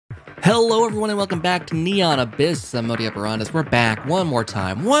Hello everyone and welcome back to Neon Abyss. I'm Modi Operandus. We're back one more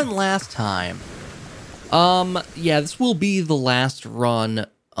time, one last time. Yeah, this will be the last run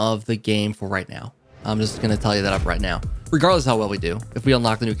of the game for right now. I'm just gonna tell you that up right now, regardless of how well we do, if we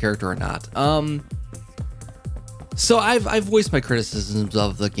unlock the new character or not. So I've voiced my criticisms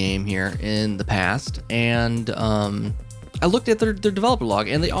of the game here in the past, and I looked at their developer log,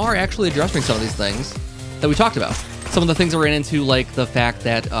 and they are actually addressing some of these things that we talked about. Some of the things I ran into, like the fact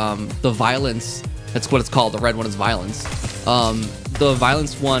that the violence, that's what it's called, the red one is violence. The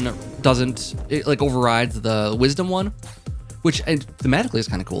violence one doesn't, it like overrides the wisdom one, which thematically is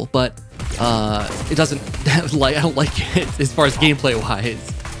kind of cool, but it doesn't, like, I don't like it as far as gameplay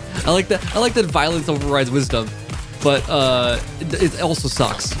wise. I like that violence overrides wisdom, but it also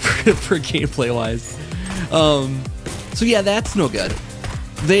sucks for gameplay wise. So yeah, that's no good.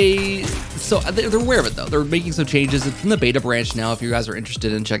 They're aware of it though. They're making some changes. It's in the beta branch now. If you guys are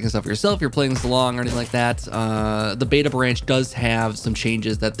interested in checking stuff for yourself, if you're playing this along or anything like that, the beta branch does have some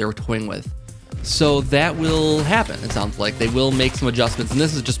changes that they're toying with. So that will happen. It sounds like they will make some adjustments, and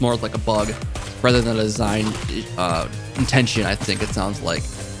this is just more like a bug rather than a design intention. I think it sounds like.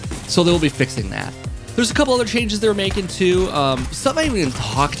 So they will be fixing that. There's a couple other changes they're making too. Stuff I haven't even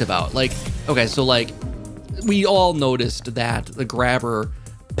talked about. Like, okay, so like we all noticed that the grabber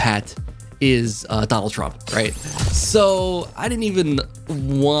pet is Donald Trump, right? So I didn't even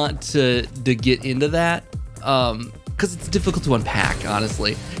want to get into that because it's difficult to unpack,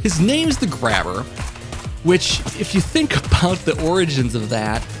 honestly. His name's the Grabber, which if you think about the origins of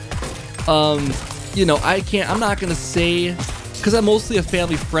that, you know, I'm not gonna say, because I'm mostly a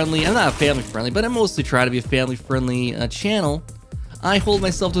family-friendly, I'm not a family-friendly, but I mostly try to be a family-friendly channel. I hold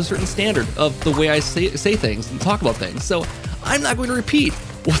myself to a certain standard of the way I say things and talk about things. So I'm not going to repeat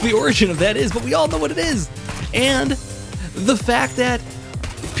what the origin of that is, but we all know what it is. And the fact that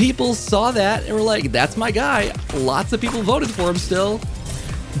people saw that and were like, that's my guy, lots of people voted for him still,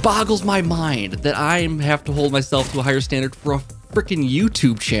 boggles my mind that I have to hold myself to a higher standard for a freaking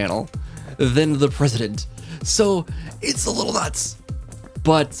YouTube channel than the president. So it's a little nuts.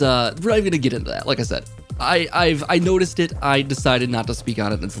 But we're not even gonna get into that. Like I said, I noticed it, I decided not to speak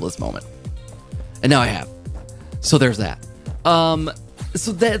on it until this moment. And now I have. So there's that.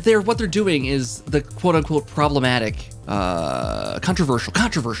 So that what they're doing is the quote-unquote problematic, controversial,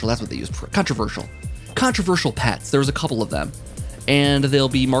 that's what they use, controversial pets. There's a couple of them, and they'll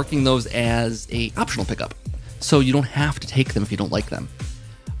be marking those as a optional pickup. So you don't have to take them if you don't like them.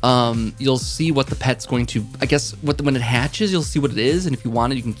 You'll see what the pet's going to, I guess, when it hatches, you'll see what it is, and if you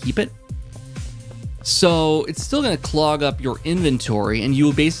want it, you can keep it. So it's still going to clog up your inventory, and you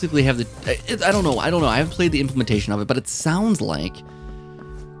will basically have the, I don't know, I haven't played the implementation of it, but it sounds like,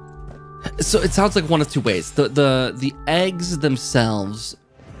 so it sounds like one of two ways. The eggs themselves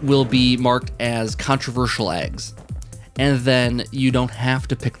will be marked as controversial eggs, and then you don't have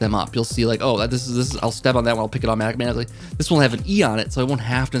to pick them up. You'll see like, oh, this is I'll step on that one, I'll pick it automatically. This one will have an E on it, so I won't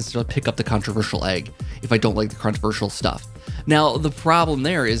have to necessarily pick up the controversial egg if I don't like the controversial stuff. Now, the problem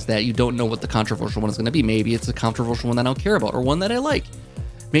there is that you don't know what the controversial one is going to be. Maybe it's a controversial one that I don't care about, or one that I like.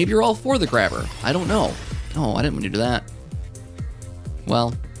 Maybe you're all for the grabber. I don't know. No, I didn't want to do that.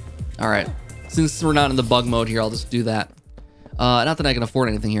 Well, all right. Since we're not in the bug mode here, I'll just do that. Not that I can afford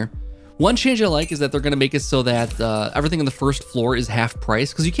anything here. One change I like is that they're going to make it so that everything on the first floor is half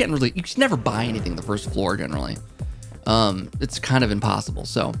price, because you can never buy anything on the first floor generally. It's kind of impossible.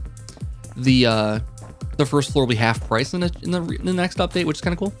 So the first floor will be half price in the next update, which is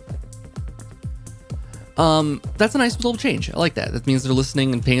kind of cool. That's a nice little change. I like that. That means they're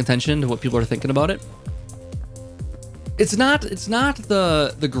listening and paying attention to what people are thinking about it. It's not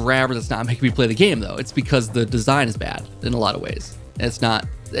the grabber that's not making me play the game though. It's because the design is bad in a lot of ways. It's got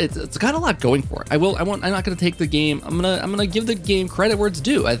a lot going for it. I'm not gonna take the game. I'm gonna give the game credit where it's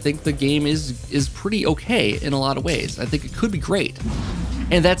due. I think the game is pretty okay in a lot of ways. I think it could be great.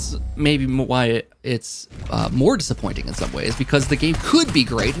 And that's maybe why it's more disappointing in some ways, because the game could be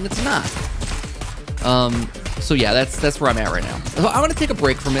great and it's not. So yeah, that's where I'm at right now. So I'm gonna take a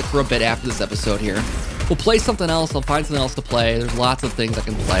break from it for a bit after this episode here. We'll play something else. I'll find something else to play. There's lots of things I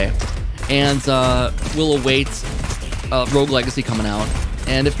can play, and we'll await Rogue Legacy coming out.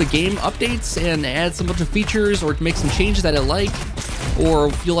 And if the game updates and adds some bunch of features or makes some changes that I like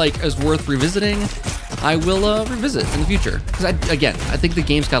or feel like is worth revisiting, I will revisit in the future, because I think the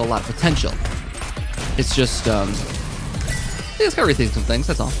game's got a lot of potential. It's just it's got to rethink some things,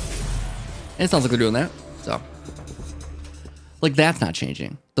 that's all. And it sounds like they're doing that. So like, that's not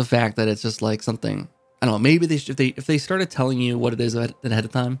changing. The fact that it's just like something, I don't know, maybe if they started telling you what it is ahead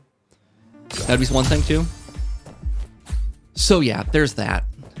of time, that'd be one thing too. So yeah, there's that.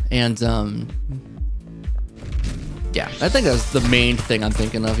 And yeah, I think that's the main thing I'm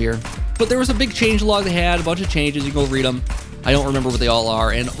thinking of here. But there was a big change log they had, a bunch of changes. You can go read them. I don't remember what they all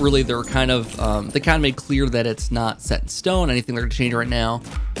are, and really they're kind of they kind of made clear that it's not set in stone. Anything they're going to change right now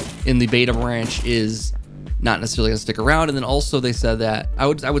in the beta branch is not necessarily going to stick around. And then also they said that I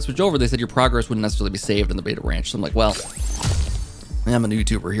would switch over. They said your progress wouldn't necessarily be saved in the beta branch. So I'm like, well, I'm a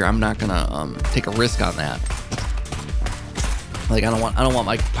YouTuber here. I'm not gonna take a risk on that. Like I don't want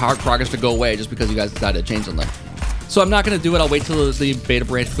my progress to go away just because you guys decided to change something. So I'm not gonna do it. I'll wait till the beta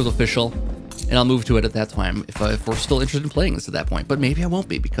branch goes official, and I'll move to it at that time if we're still interested in playing this at that point. But maybe I won't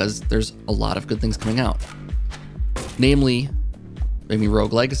be, because there's a lot of good things coming out. Namely, maybe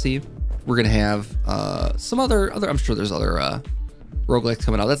Rogue Legacy. We're gonna have some other. I'm sure there's other roguelites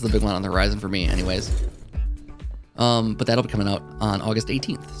coming out. That's the big one on the horizon for me, anyways. But that'll be coming out on August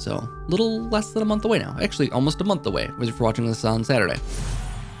 18th, so a little less than a month away now. Actually, almost a month away, if you're watching this on Saturday.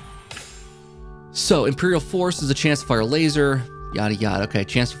 So, Imperial Force is a chance to fire a laser, yada yada. Okay,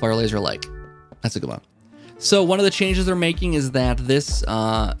 chance to fire a laser like. That's a good one. So, one of the changes they're making is that this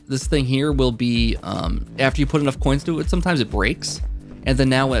this thing here will be, after you put enough coins to it, sometimes it breaks. And then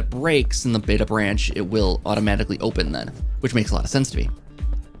now when it breaks in the beta branch, it will automatically open then, which makes a lot of sense to me.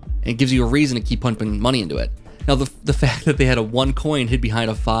 And it gives you a reason to keep pumping money into it. Now, the fact that they had a 1 coin hid behind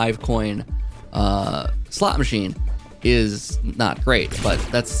a 5 coin slot machine is not great, but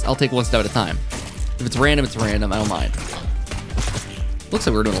I'll take one step at a time. If it's random, it's random. I don't mind. Looks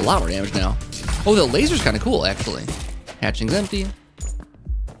like we're doing a lot more damage now. Oh, the laser's kind of cool, actually. Hatching's empty.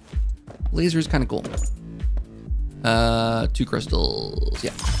 Laser's kind of cool. 2 crystals.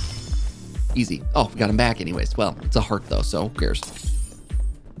 Yeah. Easy. Oh, we got him back anyways. Well, it's a heart, though, so who cares?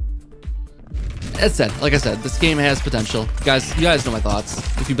 That said, like I said, this game has potential. You guys know my thoughts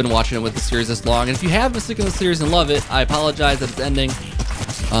if you've been watching it with the series this long. And if you have been sticking with the series and love it, I apologize that it's ending.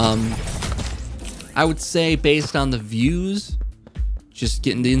 I would say based on the views, just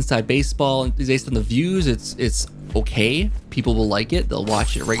getting the inside baseball, based on the views, it's okay. People will like it. They'll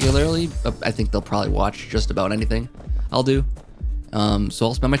watch it regularly. I think they'll probably watch just about anything I'll do. So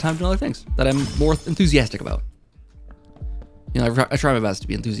I'll spend my time doing other things that I'm more enthusiastic about. You know, I try my best to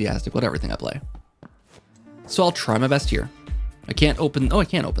be enthusiastic with everything I play. So I'll try my best here. I can't open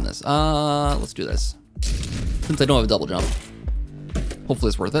this. Let's do this. Since I don't have a double jump. Hopefully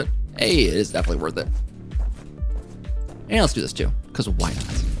it's worth it. Hey, it is definitely worth it. And let's do this too, because why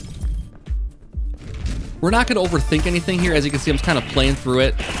not? We're not going to overthink anything here. As you can see, I'm just kind of playing through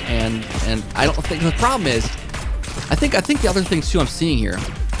it, and I don't think the problem is, I think the other things too I'm seeing here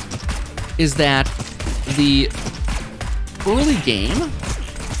is that the early game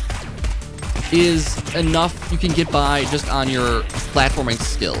is enough you can get by just on your platforming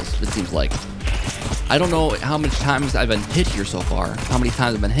skills, it seems like. I don't know how many times I've been hit here so far. How many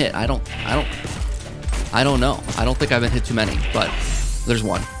times I've been hit? I don't know. I don't think I've been hit too many, but there's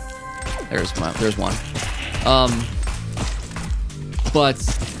one. There's one. But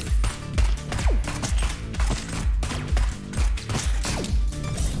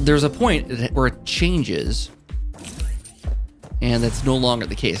there's a point where it changes, and that's no longer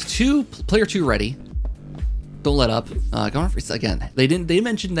the case. Player 2 ready. Don't let up. Going for again. They didn't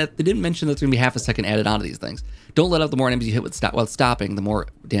mention that there's gonna be half a second added onto these things. Don't let up. The more enemies you hit while stopping, the more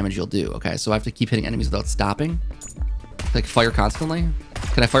damage you'll do. Okay, so I have to keep hitting enemies without stopping. Like fire constantly.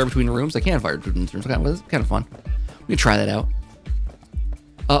 Can I fire between rooms? I can fire between rooms. Okay, well, it's kind of fun. We can try that out.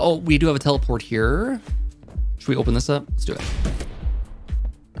 Oh, we do have a teleport here. Should we open this up? Let's do it.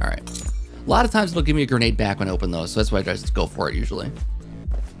 All right. A lot of times it'll give me a grenade back when I open those, so that's why I just go for it usually.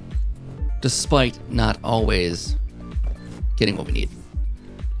 Despite not always getting what we need.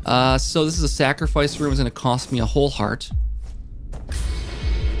 So this is a sacrifice room. It's going to cost me a whole heart.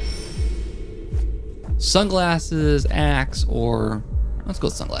 Sunglasses, axe, or let's go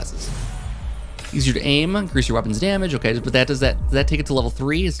with sunglasses. Easier to aim, increase your weapon's damage. Okay, but does that take it to level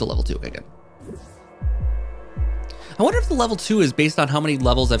 3? It's still level 2. Okay, good. I wonder if the level 2 is based on how many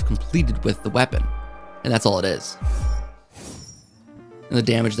levels I've completed with the weapon, and that's all it is. And the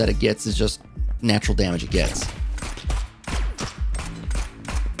damage that it gets is just natural damage it gets.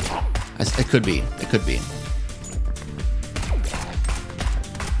 It could be. It could be.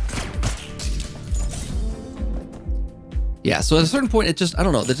 Yeah, so at a certain point, it just, I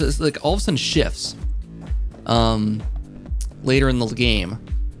don't know, it just like all of a sudden shifts later in the game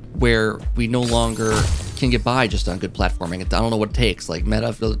where we no longer can get by just on good platforming. I don't know what it takes, like meta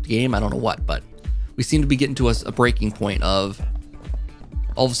of the game, I don't know what, but we seem to be getting to a breaking point of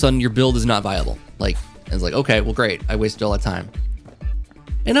all of a sudden your build is not viable. Like, it's like, okay, well, great, I wasted all that time.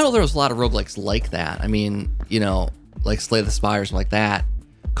 And I know there was a lot of roguelikes like that. I mean, you know, like Slay the Spire or something like that,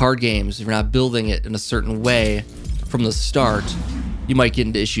 card games, if you're not building it in a certain way from the start, you might get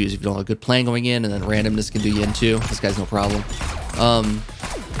into issues if you don't have a good plan going in, and then randomness can do you in too. This guy's no problem.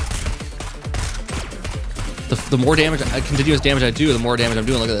 The more damage, continuous damage I do, the more damage I'm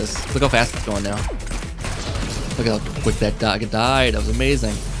doing. Look at this. Look how fast it's going now. Look at how quick that died. That was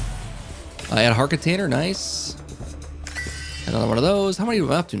amazing. I had a heart container. Nice. Another one of those. How many are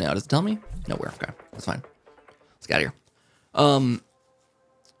we up to now? Does it tell me? Nowhere. Okay, that's fine. Let's get out of here.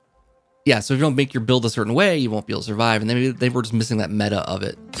 Yeah, so if you don't make your build a certain way, you won't be able to survive. And then maybe they were just missing that meta of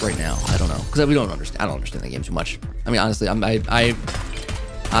it right now. I don't know, because we don't understand. I don't understand the game too much. I mean, honestly,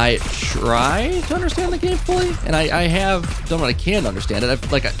 I try to understand the game fully, and I have done what I can to understand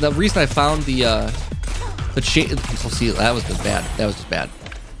it. Like the reason I found the change. Oh, see, that was just bad. That was just bad.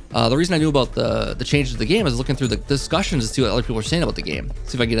 The reason I knew about the changes to the game is looking through the discussions to see what other people are saying about the game.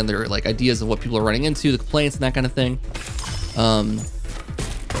 See if I get in their like ideas of what people are running into, the complaints and that kind of thing.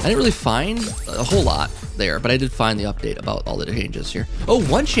 I didn't really find a whole lot there, but I did find the update about all the changes here. Oh,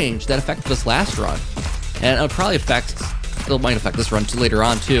 one change that affected us last run, and it'll probably affect, it might affect this run too, later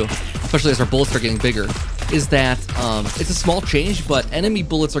on too, especially as our bullets are getting bigger, is that it's a small change, but enemy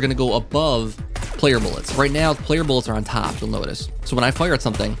bullets are going to go above player bullets. Right now, player bullets are on top, you'll notice. So when I fire at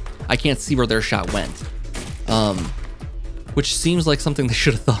something, I can't see where their shot went, which seems like something they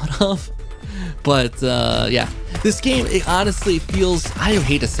should have thought of. But yeah, this game, it honestly feels, I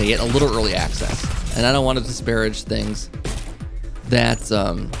hate to say it, a little early access. And I don't want to disparage things that,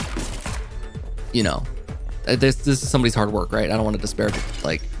 you know, this is somebody's hard work, right? I don't want to disparage it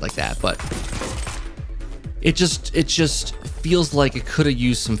like that, but it just feels like it could have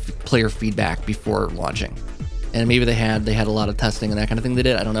used some player feedback before launching. And maybe they had a lot of testing and that kind of thing they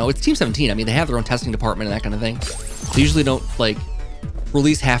did. I don't know. It's Team 17. I mean, they have their own testing department and that kind of thing. They usually don't like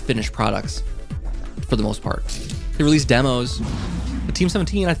release half-finished products for the most part. They release demos. But Team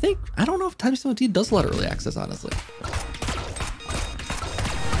 17, I don't know if Team 17 does a lot of early access, honestly.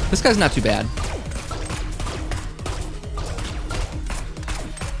 This guy's not too bad.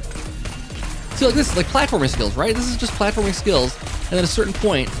 See, like this, like platforming skills, right? This is just platforming skills, and at a certain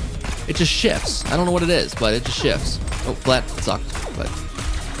point, it just shifts. I don't know what it is, but it just shifts. Oh, that sucked, but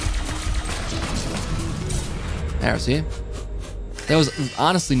there, see? That was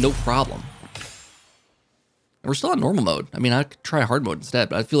honestly no problem. And we're still on normal mode. I mean, I could try hard mode instead,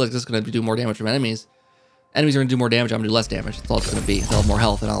 but I feel like this is going to do more damage from enemies. Enemies are going to do more damage, I'm going to do less damage. That's all it's going to be. They'll have more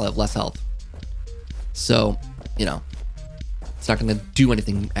health, and I'll have less health. So, you know, it's not going to do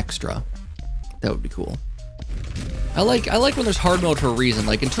anything extra. That would be cool. I like when there's hard mode for a reason.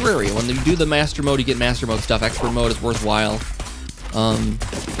 Like in Terraria, when you do the master mode, you get master mode stuff. Expert mode is worthwhile.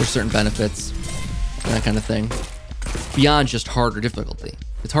 There's certain benefits, and that kind of thing. Beyond just harder difficulty.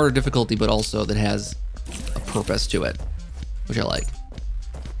 It's harder difficulty, but also that has a purpose to it, which I like.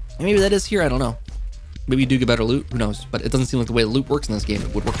 And maybe that is here, I don't know. Maybe you do get better loot, who knows? But it doesn't seem like the way the loot works in this game,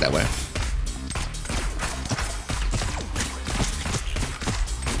 it would work that way.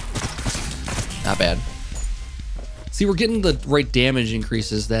 Not bad. See, we're getting the right damage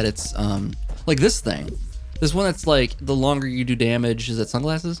increases that it's, like this thing. This one that's like, the longer you do damage, is that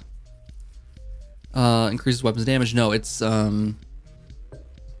sunglasses? Increases weapons damage. No, it's,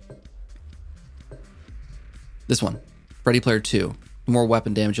 this one, Ready Player 2. The more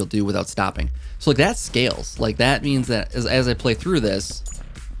weapon damage you'll do without stopping. So like that scales. Like that means that as I play through this,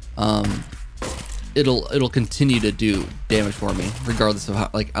 it'll continue to do damage for me, regardless of how,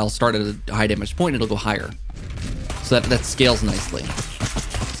 like I'll start at a high damage point and it'll go higher. So that scales nicely.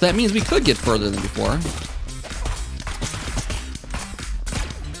 So that means we could get further than before.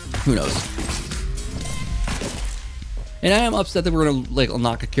 Who knows? And I am upset that we're gonna like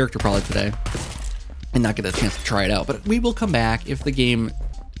unlock a character probably today and not get a chance to try it out. But we will come back if the game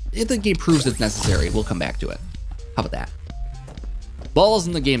proves it's necessary. We'll come back to it. How about that? Balls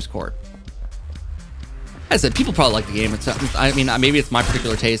in the game's court. I said people probably like the game. I mean, maybe it's my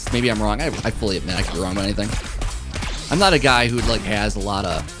particular taste. Maybe I'm wrong. I fully admit I could be wrong about anything. I'm not a guy who like has a lot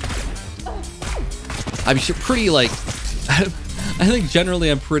of. I'm pretty like. I think generally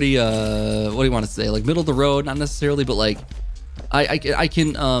I'm pretty. What do you want to say? Like middle of the road, not necessarily, but like, I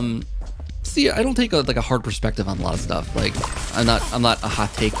can see. I don't take like a hard perspective on a lot of stuff. Like I'm not a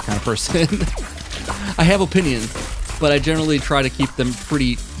hot take kind of person. I have opinions, but I generally try to keep them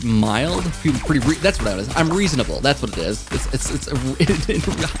pretty mild. That's what that is. I'm reasonable. That's what it is. It's a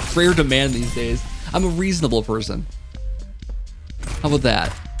rare demand these days. I'm a reasonable person. How about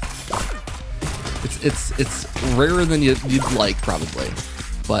that? It's rarer than you'd like probably,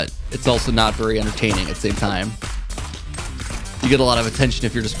 but it's also not very entertaining at the same time. You get a lot of attention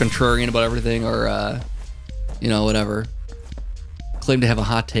if you're just contrarian about everything or you know, whatever. claim to have a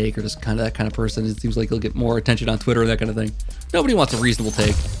hot take or just kind of that kind of person. It seems like he'll get more attention on Twitter and that kind of thing. Nobody wants a reasonable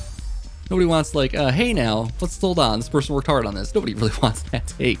take. Nobody wants like, hey now, let's hold on. This person worked hard on this. Nobody really wants that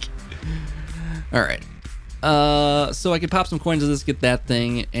take. All right. So I could pop some coins of this, get that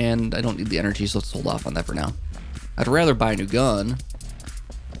thing, and I don't need the energy, so let's hold off on that for now. I'd rather buy a new gun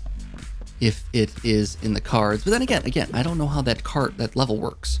if it is in the cards. But then again, I don't know how that level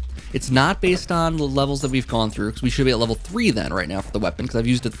works. It's not based on the levels that we've gone through, because we should be at level 3 then right now for the weapon, because I've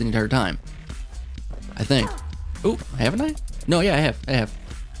used it the entire time. I think. Oh, haven't I? No, yeah, I have.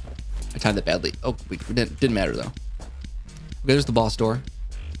 I timed it badly. Oh, didn't matter though. Okay, there's the boss door.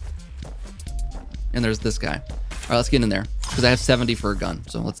 And there's this guy. All right, let's get in there, because I have 70 for a gun,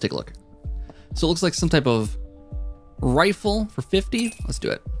 so let's take a look. So it looks like some type of rifle for 50. Let's do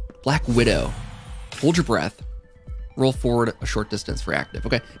it. Black Widow. Hold your breath. Roll forward a short distance for active.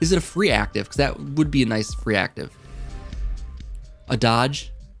 Okay, is it a free active? Because that would be a nice free active. A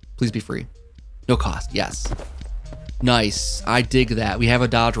dodge. Please be free. No cost. Yes. Nice. I dig that. We have a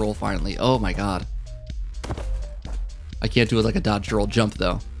dodge roll finally. Oh my god. I can't do it like a dodge roll jump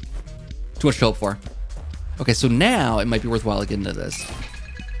though. Too much to hope for. Okay, so now it might be worthwhile to get into this.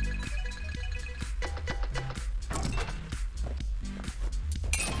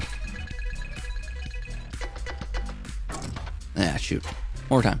 Ah, shoot. One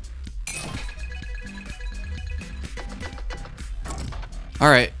more time. All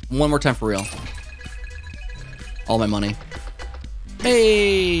right, one more time for real. All my money.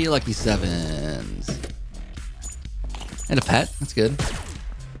 Hey, lucky sevens. And a pet, that's good.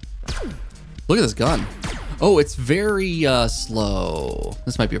 Look at this gun. Oh, it's very slow.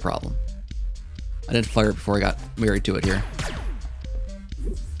 This might be a problem. I didn't fire it before I got married to it here.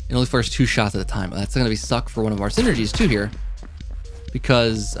 It only fires 2 shots at a time. That's gonna be suck for one of our synergies too here.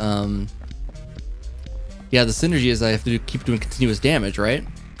 Because, yeah, the synergy is I have to keep doing continuous damage, right?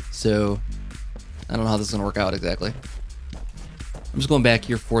 So, I don't know how this is gonna work out exactly. I'm just going back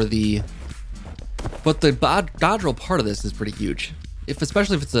here for the... But the dodge roll part of this is pretty huge.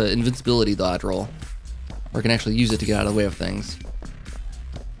 Especially if it's an invincibility dodge roll. Or I can actually use it to get out of the way of things.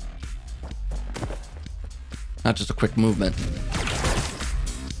 Not just a quick movement.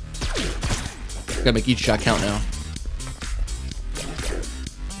 Gotta make each shot count now.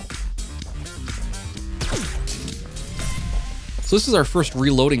 So this is our first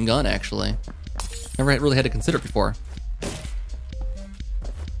reloading gun, actually. Never really had to consider it before.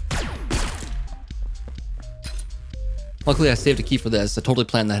 Luckily, I saved a key for this. I totally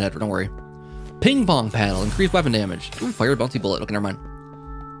planned that ahead, don't worry. Ping pong paddle, increased weapon damage. Ooh, fire a bouncy bullet. Okay, never mind.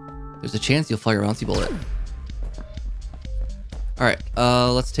 There's a chance you'll fire a bouncy bullet. All right,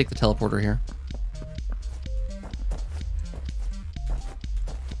 let's take the teleporter here.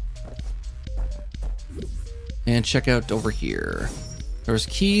 And check out over here. There's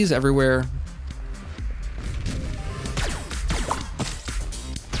keys everywhere.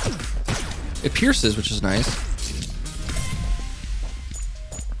 It pierces, which is nice.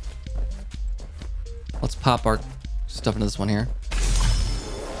 Let's pop our stuff into this one here.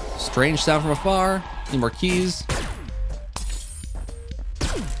 Strange sound from afar. Need more keys.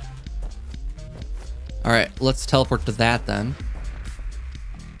 All right, let's teleport to that then.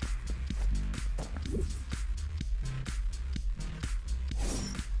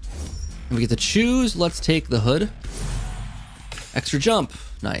 And we get to choose. Let's take the hood. Extra jump.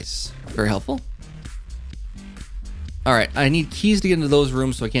 Nice. Very helpful. All right, I need keys to get into those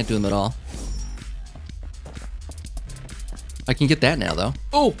rooms, so I can't do them at all. I can get that now, though.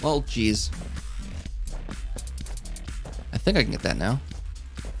 Oh, well, geez. I think I can get that now.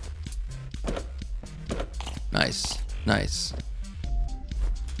 Nice. Nice.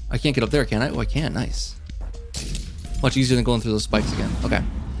 I can't get up there, can I? Oh, I can. Nice. Much easier than going through those spikes again. Okay.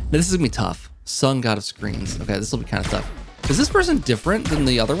 Now, this is going to be tough. Sun God of Screens. Okay, this will be kind of tough. Is this person different than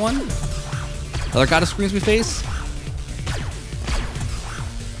the other one? Other God of Screens we face?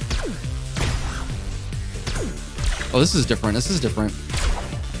 Oh, this is different. This is different.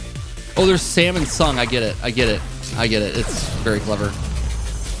 Oh, there's Sam and Sung. I get it. I get it. I get it. It's very clever.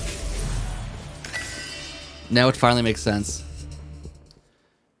 Now it finally makes sense.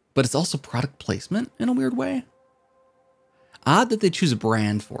 But it's also product placement in a weird way. Odd that they choose a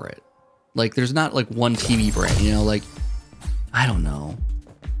brand for it. Like, there's not like one TV brand, you know, like, I don't know.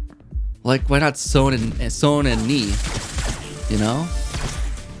 Like, why not Son and Ni, you know?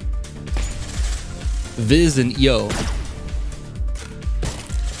 Viz and Yo.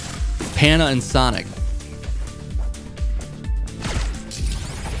 Panna and Sonic.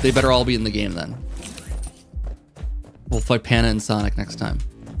 They better all be in the game then. We'll fight Panna and Sonic next time.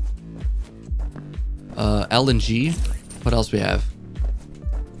 L and G. What else we have?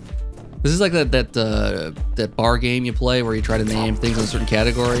 This is like that bar game you play where you try to name things in a certain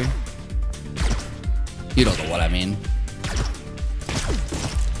category. You don't know what I mean.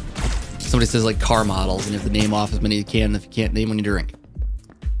 Somebody says like car models, and you have to name off as many as you can if you can't name when you drink.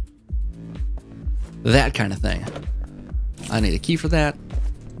 That kind of thing. I need a key for that.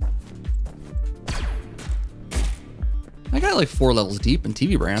 I got like 4 levels deep in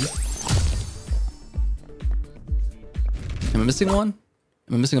TV brand. Am I missing one?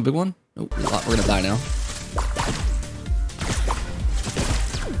 Am I missing a big one? Nope, we're gonna die now.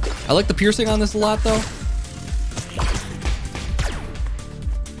 I like the piercing on this a lot though.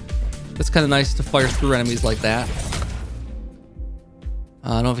 It's kind of nice to fire through enemies like that.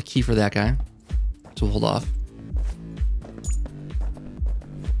 I don't have a key for that guy, so we'll hold off.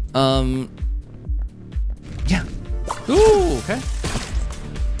 Yeah. Ooh, okay.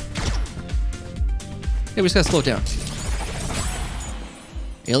 Yeah, we just gotta slow it down.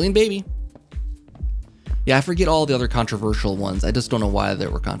 Alien baby. Yeah, I forget all the other controversial ones. I just don't know why they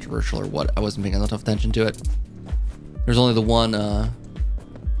were controversial or what. I wasn't paying enough attention to it. There's only the one,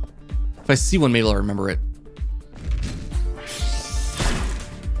 if I see one, maybe I'll remember it.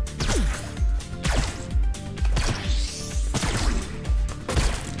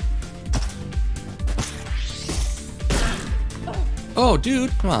 Oh,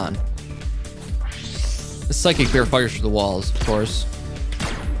 dude, come on. The psychic bear fires through the walls, of course.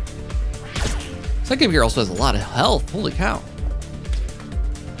 Psychic bear also has a lot of health. Holy cow.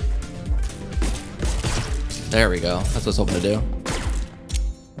 There we go. That's what I was hoping to do.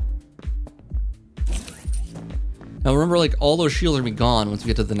 Now remember, like, all those shields are gonna be gone once we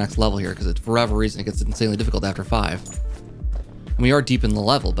get to the next level here, because for whatever reason it gets insanely difficult after 5. And we are deep in the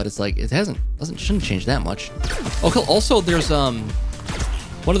level, but it's like it shouldn't change that much. Okay, also there's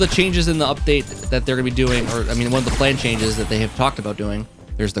one of the changes in the update that they're gonna be doing, or I mean one of the plan changes that they have talked about doing.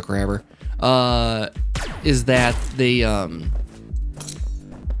 There's the grabber. Is that they are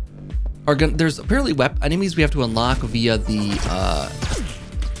gonna, there's apparently enemies we have to unlock via the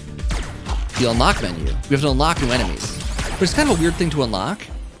unlock menu. We have to unlock new enemies, but it's kind of a weird thing to unlock.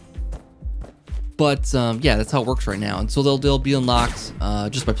 But yeah, that's how it works right now. And so they'll be unlocked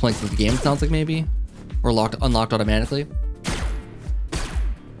just by playing through the game. It sounds like maybe, or unlocked automatically.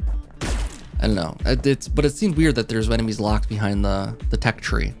 I don't know. But it seemed weird that there's enemies locked behind the tech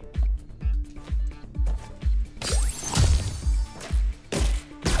tree.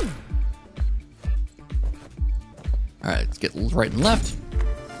 All right, let's get right and left.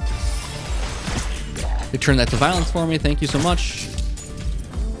 They turned that to violence for me. Thank you so much.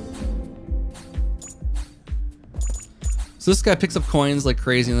 So this guy picks up coins like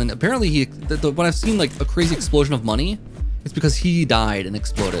crazy, and then apparently when I've seen like a crazy explosion of money, it's because he died and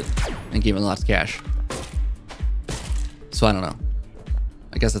exploded and gave him lots of cash. So I don't know.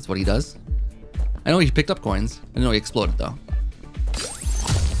 I guess that's what he does. I know he picked up coins. I didn't know he exploded though.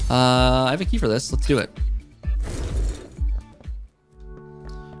 I have a key for this. Let's do it.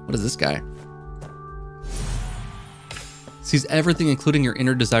 What is this guy? Sees everything, including your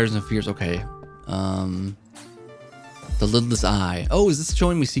inner desires and fears. Okay. The lidless eye. Oh, is this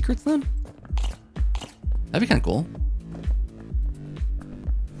showing me secrets then? That'd be kind of cool.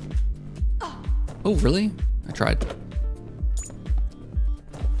 Oh, really? I tried.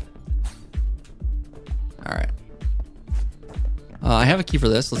 All right. I have a key for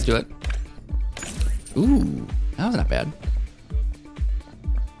this. Let's do it. Ooh, that was not bad.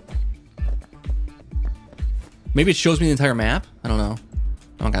 Maybe it shows me the entire map. I don't know.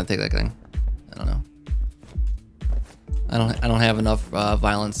 I'm gonna take that thing. I don't know. I don't have enough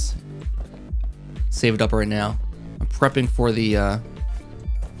violence saved up right now. I'm prepping for the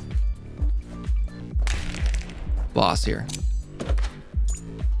boss here,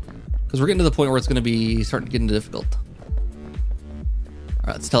 because we're getting to the point where it's going to be starting to get into difficult. All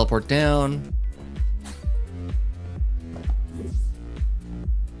right, let's teleport down.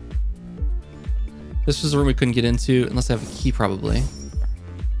 This was a room we couldn't get into unless I have a key, probably.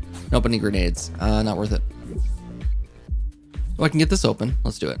 Nope, any grenades. Not worth it. Oh, I can get this open.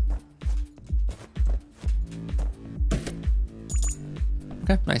 Let's do it.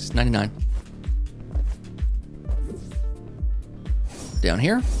 Okay, nice. 99. Down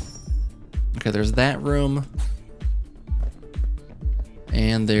here. Okay, there's that room.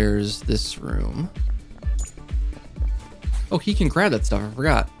 And there's this room. Oh, he can grab that stuff. I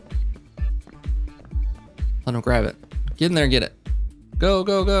forgot. Let him grab it. Get in there and get it. Go,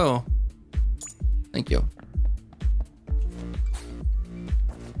 go, go. Thank you.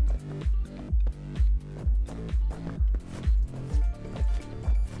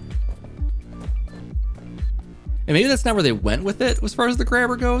 And maybe that's not where they went with it as far as the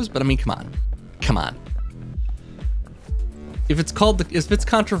grabber goes, but I mean, come on. Come on. If it's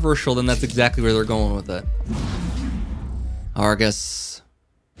controversial, then that's exactly where they're going with it. Argus.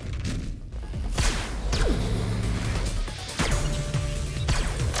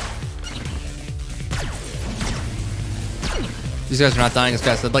 These guys are not dying as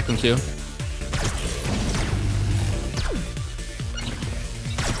fast as I'd like them to.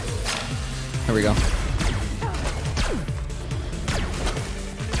 There we go.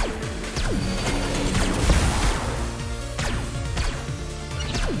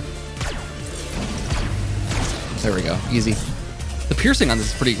 There we go. Easy. The piercing on this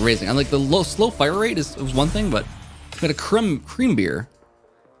is pretty amazing. I'm like the slow fire rate is one thing, but we got a cream beer.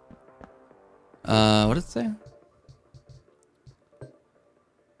 What did it say?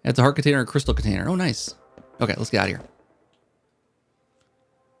 It's a heart container or a crystal container. Oh, nice. Okay, let's get out of here.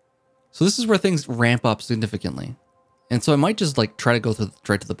 So this is where things ramp up significantly. And so I might just like try to go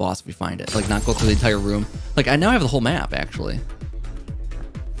right to the boss if we find it. Like not go through the entire room. Like I now have the whole map actually.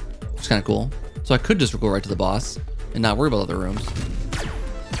 Which is kind of cool. So I could just go right to the boss and not worry about other rooms.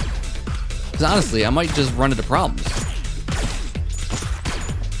 Because honestly, I might just run into problems.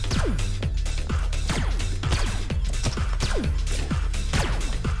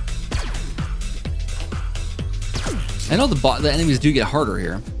 I know the enemies do get harder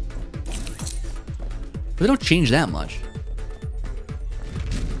here. But they don't change that much.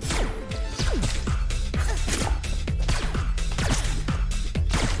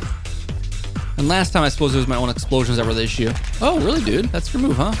 And last time I suppose it was my own explosions that were the issue. Oh, really, dude? That's your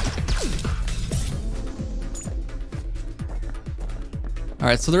move, huh?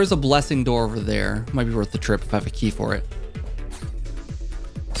 Alright, so there is a blessing door over there. Might be worth the trip if I have a key for it.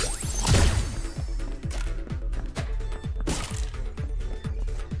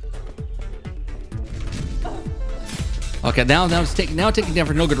 Okay, now it's taking down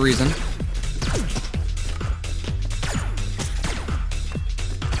for no good reason.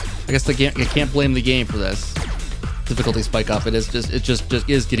 I guess I can't blame the game for this. Difficulty spike up. It just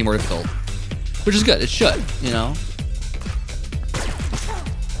is getting more difficult, which is good. It should, you know.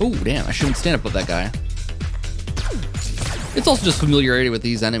 Oh damn! I shouldn't stand up with that guy. It's also just familiarity with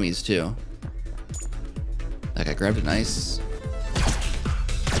these enemies too. That guy grabbed it nice.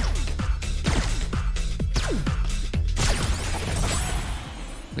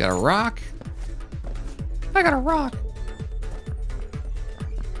 We got a rock. I got a rock.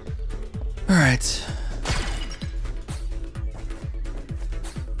 All right.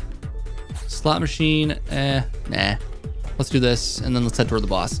 Slot machine. Nah. Let's do this, and then let's head toward the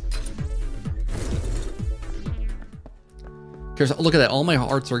boss. Okay, look at that. All my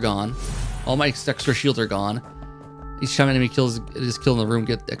hearts are gone. All my extra shields are gone. Each time an enemy is killed in the room,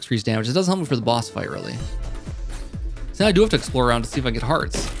 get increased damage. It doesn't help me for the boss fight, really. So now I do have to explore around to see if I can get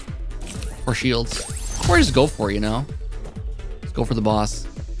hearts. Or shields. Or I just go for it, you know? Just go for the boss.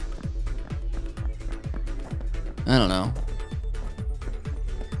 I don't know.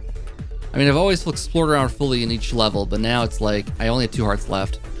 I mean, I've always explored around fully in each level, but now it's like, I only have 2 hearts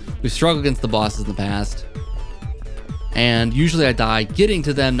left. We've struggled against the bosses in the past. And usually I die getting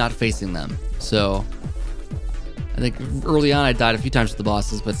to them, not facing them. So, I think early on I died a few times to the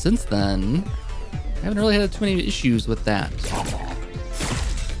bosses, but since then, I haven't really had too many issues with that.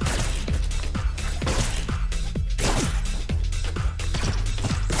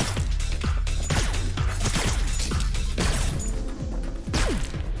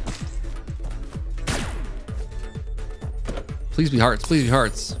 Please be hearts, please be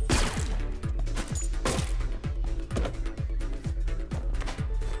hearts.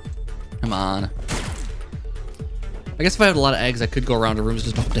 Come on. I guess if I had a lot of eggs, I could go around to rooms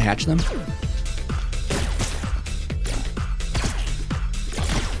just to hatch them.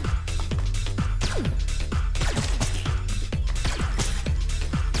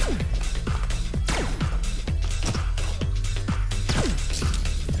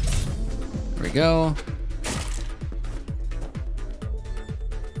 There we go.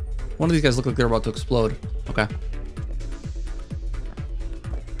 One of these guys look like they're about to explode. Okay.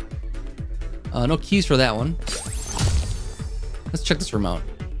 No keys for that one. Let's check this remote.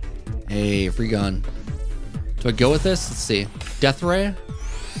 Hey, free gun. Do I go with this? Let's see. Death ray.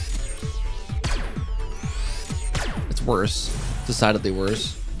 It's worse. Decidedly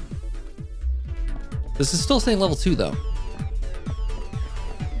worse. This is still saying level 2 though.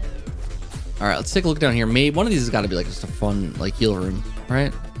 All right, let's take a look down here. Maybe one of these has got to be like just a fun like heal room,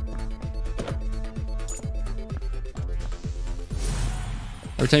 right?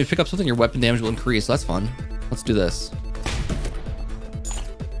 Every time you pick up something, your weapon damage will increase. So that's fun. Let's do this.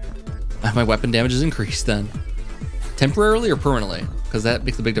 My weapon damage is increased then. Temporarily or permanently? Because that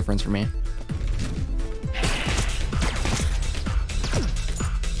makes a big difference for me.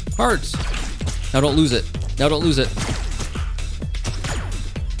 Hearts. Now don't lose it. Now don't lose it.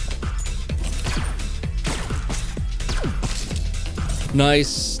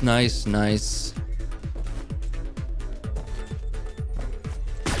 Nice, nice, nice.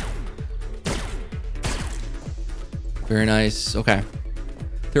 Very nice. Okay.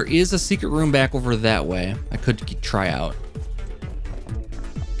 There is a secret room back over that way. I could try out.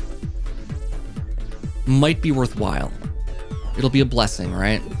 Might be worthwhile. It'll be a blessing,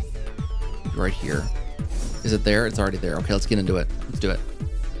 right? Right here. Is it there? It's already there. Okay, let's get into it. Let's do it.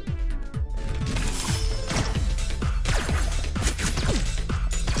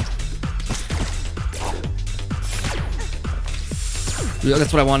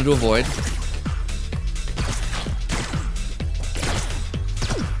 That's what I wanted to avoid.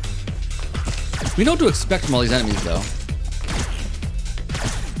 We know what to expect from all these enemies, though.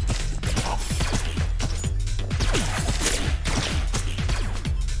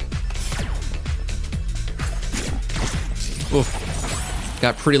 Oof.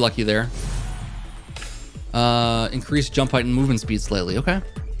 Got pretty lucky there. Increased jump height and movement speed slightly. Okay.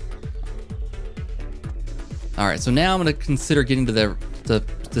 All right, so now I'm going to consider getting to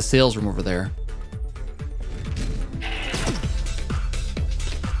the sales room over there.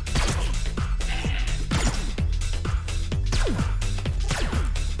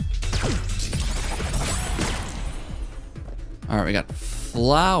 All right, we got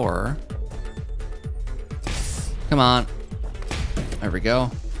flour. Come on. There we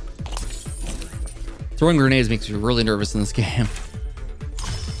go. Throwing grenades makes me really nervous in this game.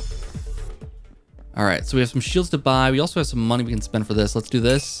 All right, so we have some shields to buy. We also have some money we can spend for this. Let's do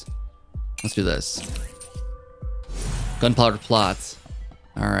this. Let's do this. Gunpowder plots.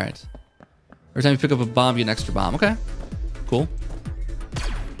 All right. Every time you pick up a bomb, you get an extra bomb. Okay, cool.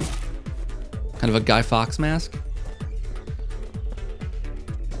 Kind of a Guy Fawkes mask.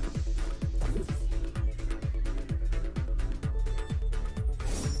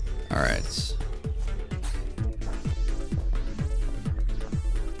 All right.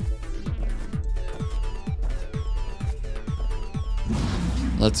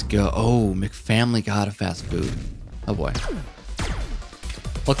 Let's go. Oh, McFamily got a fast food. Oh boy.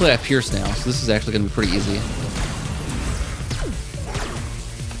 Luckily I have Pierce now, so this is actually going to be pretty easy.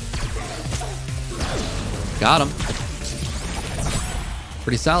 Got him.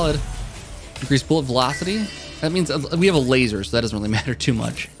 Pretty solid. Increased bullet velocity. That means we have a laser, so that doesn't really matter too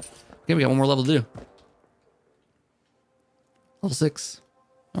much. Okay, we got one more level to do. Level 6.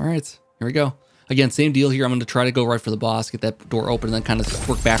 All right, here we go. Again, same deal here. I'm going to try to go right for the boss, get that door open, and then kind of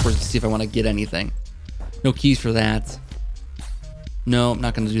work backwards to see if I want to get anything. No keys for that. No, I'm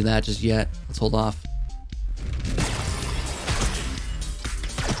not going to do that just yet. Let's hold off.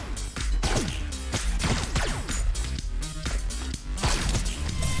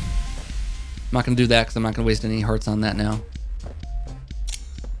 I'm not going to do that because I'm not going to waste any hearts on that now.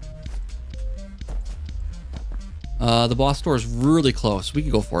 The boss door is really close. We can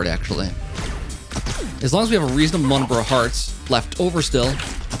go for it, actually. As long as we have a reasonable number of hearts left over still.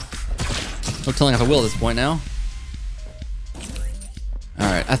 No telling if I will at this point now. All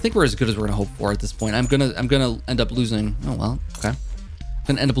right, I think we're as good as we're gonna hope for at this point. I'm gonna end up losing. Oh well, okay. I'm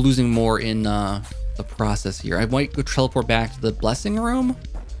gonna end up losing more in the process here. I might go teleport back to the blessing room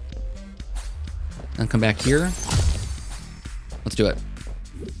and come back here. Let's do it.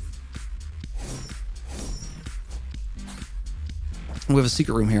 We have a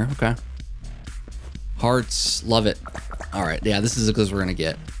secret room here. Okay. Hearts, love it. All right, yeah, this is as good as we're gonna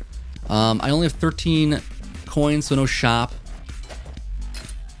get. I only have 13 coins, so no shop.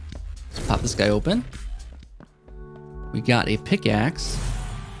 Let's pop this guy open. We got a pickaxe.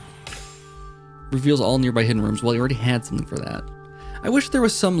 Reveals all nearby hidden rooms. Well, you already had something for that. I wish there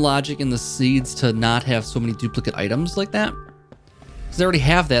was some logic in the seeds to not have so many duplicate items like that. Because I already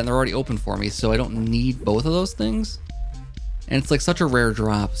have that and they're already open for me, so I don't need both of those things. And it's like such a rare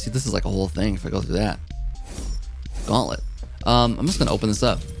drop. See, this is like a whole thing if I go through that. Gauntlet. I'm just gonna open this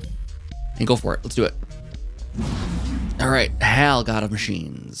up and go for it. Let's do it. All right, Hal, God of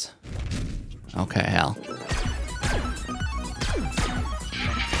Machines. Okay, Hal.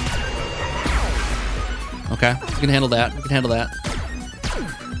 Okay, we can handle that. We can handle that.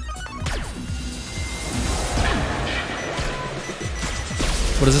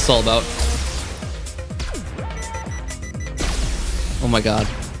 What is this all about? Oh my god.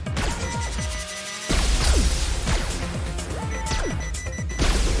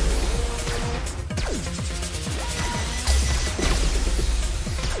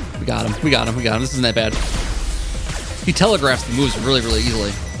 We got him. We got him. We got him. This isn't that bad. He telegraphs the moves really, really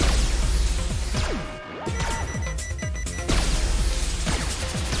easily.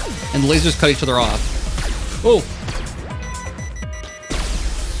 And the lasers cut each other off. Oh!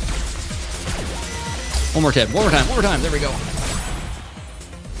 One more time, one more time, one more time. There we go.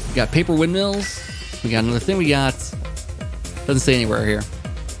 We got paper windmills. We got another thing we got. Doesn't say anywhere here.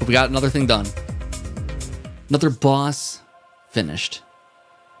 But we got another thing done. Another boss finished.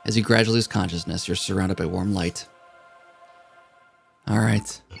 As you gradually lose consciousness, you're surrounded by warm light. All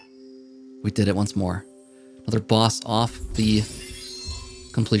right. We did it once more. Another boss off the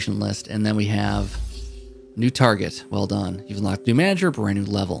completion list. And then we have new target. Well done. You've unlocked new manager, brand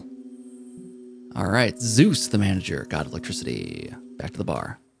new level. All right. Zeus, the manager. Got electricity. Back to the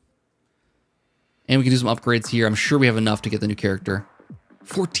bar. And we can do some upgrades here. I'm sure we have enough to get the new character.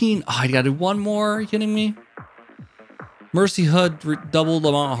 14. Oh, I gotta do one more. Are you kidding me? Mercy HUD, double the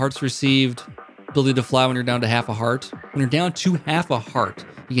amount of hearts received. Ability to fly when you're down to half a heart. When you're down to half a heart,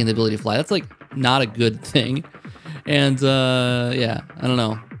 you gain the ability to fly. That's like not a good thing. And yeah, I don't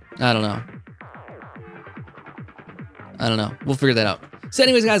know. We'll figure that out. So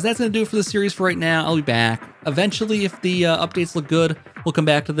anyways, guys, that's going to do it for the series for right now. I'll be back. Eventually, if the updates look good, we'll come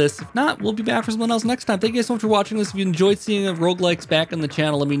back to this. If not, we'll be back for something else next time. Thank you guys so much for watching this. If you enjoyed seeing roguelikes back on the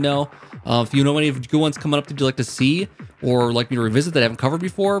channel, let me know. If you know any good ones coming up that you'd like to see or like me to revisit that I haven't covered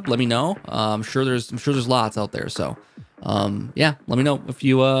before, let me know. I'm sure there's lots out there. So yeah, let me know if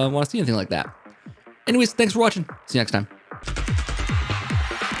you want to see anything like that. Anyways, thanks for watching. See you next time.